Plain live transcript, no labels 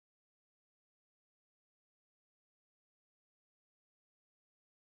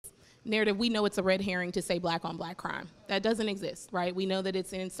narrative, we know it's a red herring to say black on black crime. That doesn't exist, right? We know that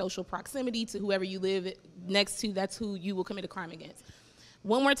it's in social proximity to whoever you live next to, that's who you will commit a crime against.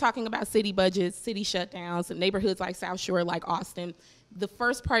 When we're talking about city budgets, city shutdowns, and neighborhoods like South Shore, like Austin, the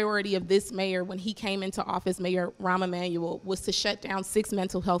first priority of this mayor, when he came into office, Mayor Rahm Emanuel, was to shut down 6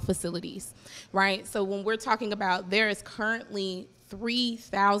 mental health facilities, right? So when we're talking about, there is currently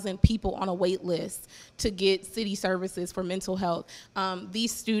 3,000 people on a wait list to get city services for mental health.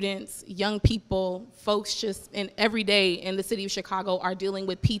 These students, young people, folks just every day in the city of Chicago are dealing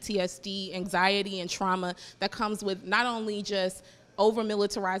with PTSD, anxiety, and trauma that comes with not only just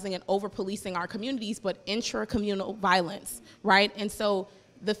over-militarizing and over-policing our communities, but intra-communal violence, right? And so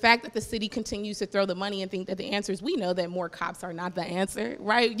the fact that the city continues to throw the money and think that the answer is, we know that more cops are not the answer,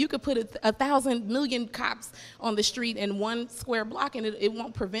 right? You could put 1,000 million cops on the street in one square block and it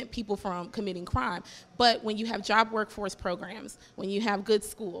won't prevent people from committing crime. But when you have job workforce programs, when you have good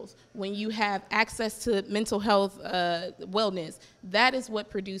schools, when you have access to mental health wellness, that is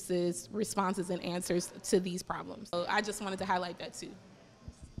what produces responses and answers to these problems. So I just wanted to highlight that too.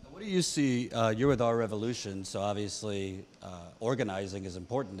 What do you see? You're with Our Revolution, so obviously organizing is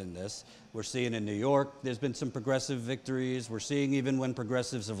important in this. We're seeing in New York, there's been some progressive victories. We're seeing even when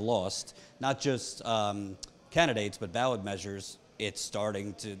progressives have lost, not just candidates, but ballot measures, it's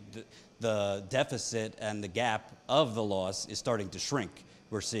starting to, the deficit and the gap of the loss is starting to shrink.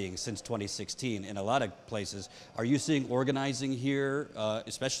 We're seeing since 2016 in a lot of places. Are you seeing organizing here,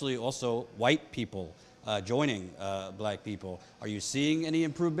 especially also white people joining black people? Are you seeing any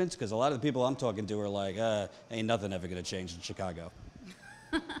improvements? Because a lot of the people I'm talking to are like, ain't nothing ever going to change in Chicago.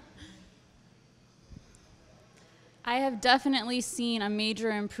 I have definitely seen a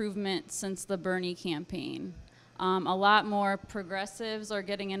major improvement since the Bernie campaign. A lot more progressives are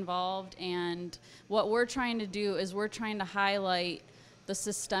getting involved, and what we're trying to do is we're trying to highlight the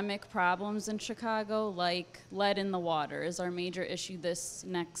systemic problems in Chicago, like lead in the water is our major issue this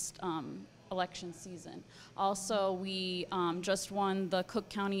next election season. Also, we just won the Cook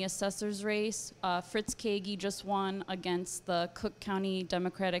County Assessor's race. Fritz Kagi just won against the Cook County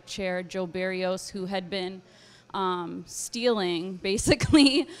Democratic Chair, Joe Barrios, who had been stealing,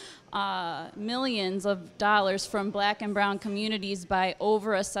 basically, millions of dollars from black and brown communities by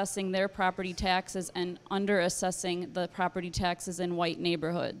over-assessing their property taxes and under-assessing the property taxes in white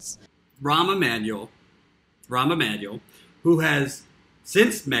neighborhoods. Rahm Emanuel, who has,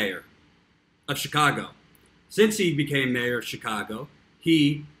 since mayor of Chicago, since he became mayor of Chicago,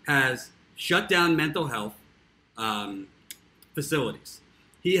 he has shut down mental health facilities.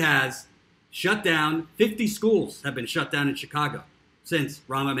 He has shut down, 50 schools have been shut down in Chicago since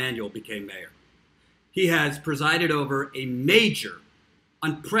Rahm Emanuel became mayor. He has presided over a major,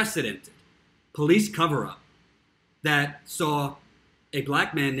 unprecedented police cover-up that saw a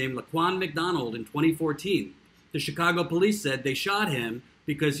black man named Laquan McDonald in 2014. The Chicago police said they shot him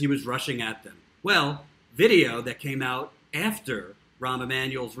because he was rushing at them. Well, video that came out after Rahm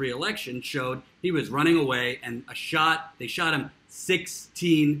Emanuel's re-election showed he was running away, and they shot him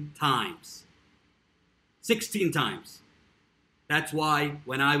 16 times. 16 times. That's why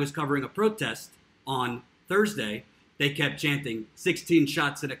when I was covering a protest on Thursday, they kept chanting 16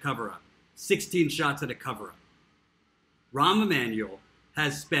 shots at a cover-up, 16 shots at a cover-up. Rahm Emanuel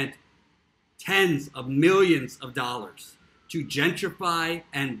has spent tens of millions of dollars to gentrify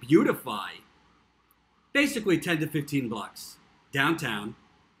and beautify basically 10 to 15 blocks downtown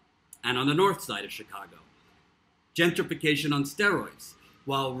and on the north side of Chicago. Gentrification on steroids,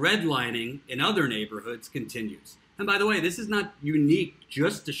 while redlining in other neighborhoods continues. And by the way, this is not unique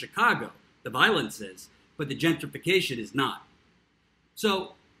just to Chicago. The violence is, but the gentrification is not.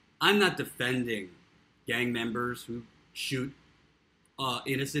 So I'm not defending gang members who shoot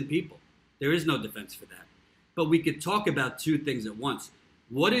innocent people. There is no defense for that. But we could talk about two things at once.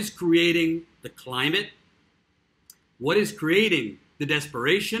 What is creating the climate? What is creating the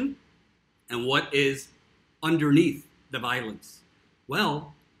desperation? And what is underneath the violence?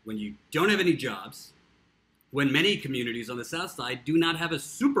 Well, when you don't have any jobs, when many communities on the south side do not have a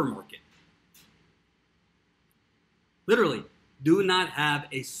supermarket, literally, do not have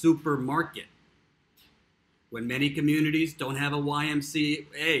a supermarket, when many communities don't have a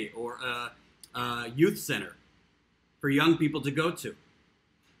YMCA or a youth center for young people to go to,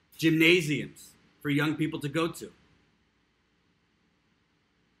 gymnasiums for young people to go to,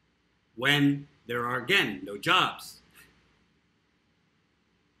 when there are, again, no jobs,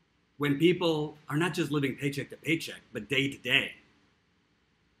 when people are not just living paycheck to paycheck, but day to day.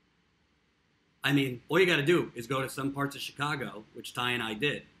 I mean, all you got to do is go to some parts of Chicago, which Ty and I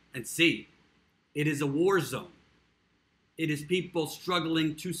did, and see. It is a war zone. It is people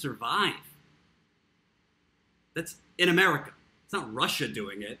struggling to survive. That's in America. It's not Russia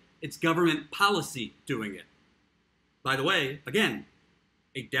doing it. It's government policy doing it. By the way, again,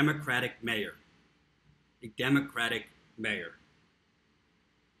 a Democratic mayor. A Democratic mayor.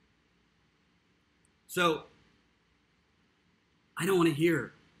 So, I don't want to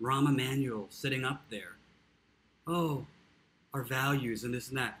hear Rahm Emanuel sitting up there. Oh, our values and this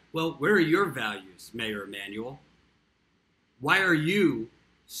and that. Well, where are your values, Mayor Emanuel? Why are you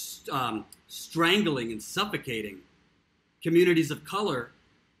strangling and suffocating communities of color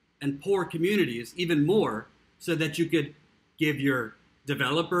and poor communities even more so that you could give your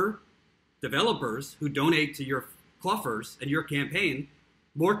developers who donate to your coffers and your campaign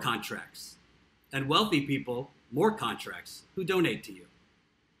more contracts, and wealthy people more contracts who donate to you?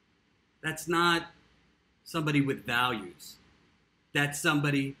 That's not somebody with values. That's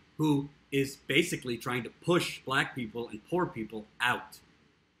somebody who is basically trying to push black people and poor people out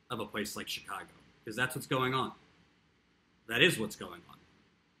of a place like Chicago, because that's what's going on. That is what's going on.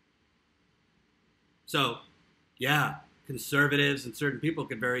 So, yeah, conservatives and certain people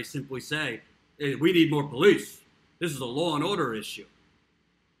could very simply say, hey, we need more police. This is a law and order issue.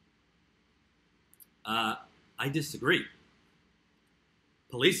 I disagree.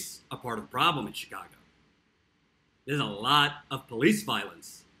 Police are part of the problem in Chicago. There's a lot of police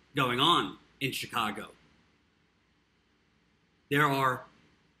violence going on in Chicago. There are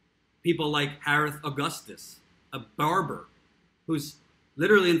people like Harith Augustus, a barber, who's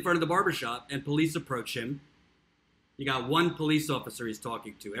literally in front of the barbershop, and police approach him. You got one police officer he's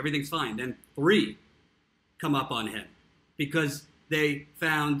talking to. Everything's fine. Then 3 come up on him because they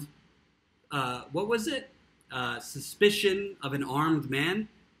found, what was it? Suspicion of an armed man.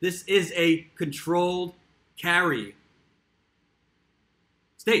 This is a controlled carry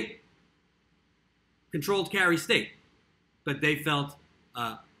state. Controlled carry state. But they felt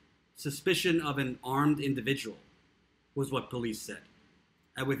suspicion of an armed individual was what police said.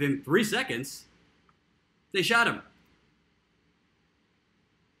 And within 3 seconds, they shot him.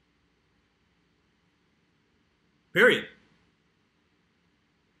 Period.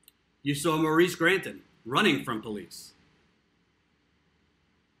 You saw Maurice Granton running from police.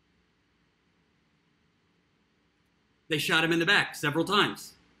 They shot him in the back several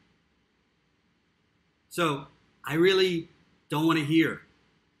times. So I really don't want to hear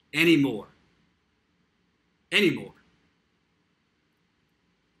anymore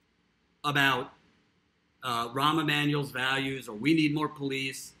about Rahm Emanuel's values, or we need more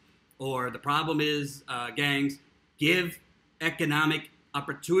police, or the problem is gangs. Give economic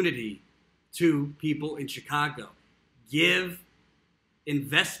opportunity to people in Chicago.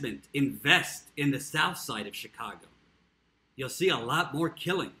 Invest in the south side of Chicago. You'll see a lot more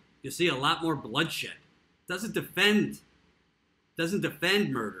killing. You'll see a lot more bloodshed. Doesn't defend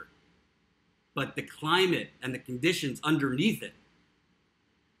murder, but the climate and the conditions underneath it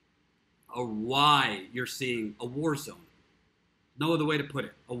are why you're seeing a war zone. No other way to put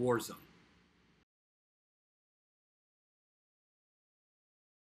it, a war zone.